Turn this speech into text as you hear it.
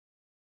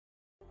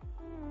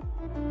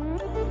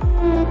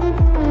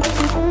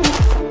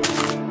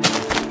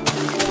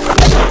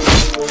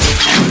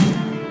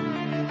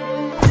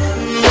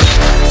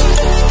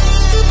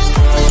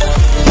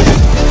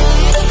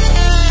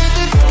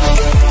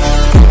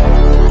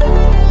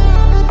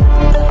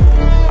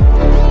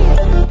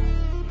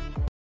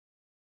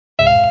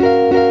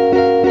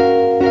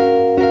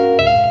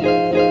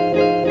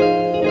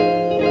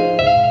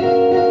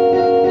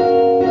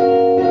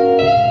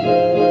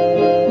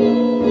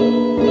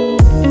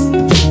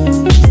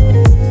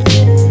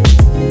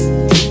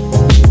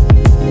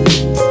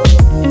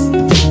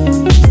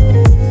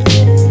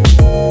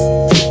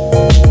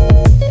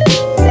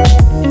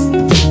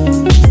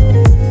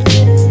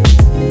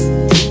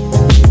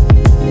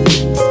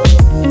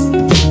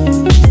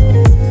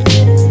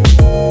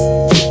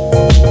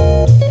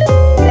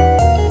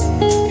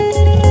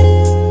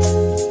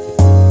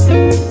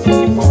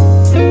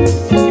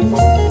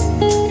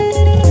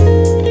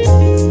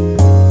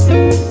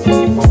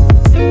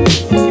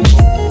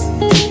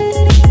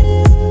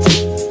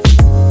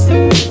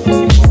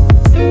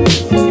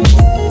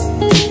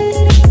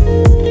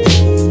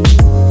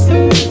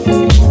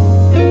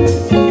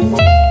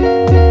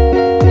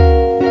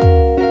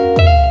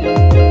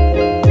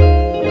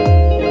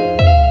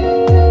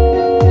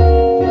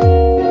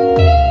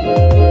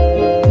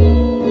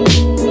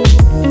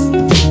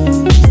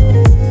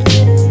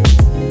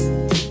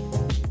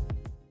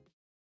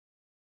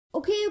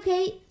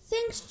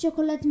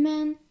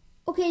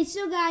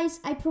so guys,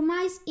 I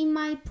promised in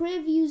my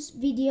previous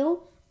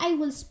video I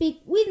will speak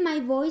with my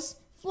voice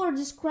for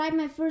describe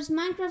my first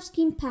Minecraft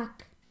skin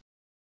pack.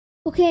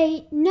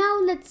 Okay, now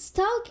let's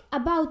talk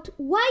about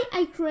why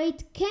I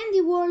create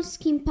Candy World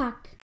skin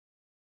pack.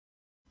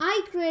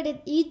 I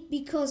created it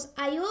because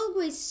I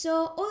always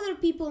saw other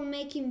people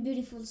making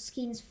beautiful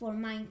skins for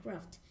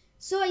Minecraft.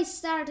 So I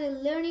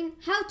started learning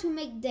how to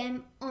make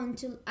them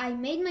until I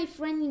made my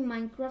friend in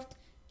Minecraft,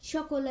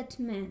 Chocolate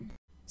Man.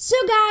 So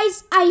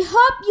guys, I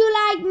hope you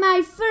like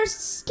my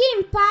first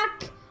skin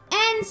pack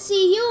and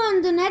see you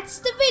on the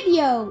next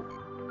video.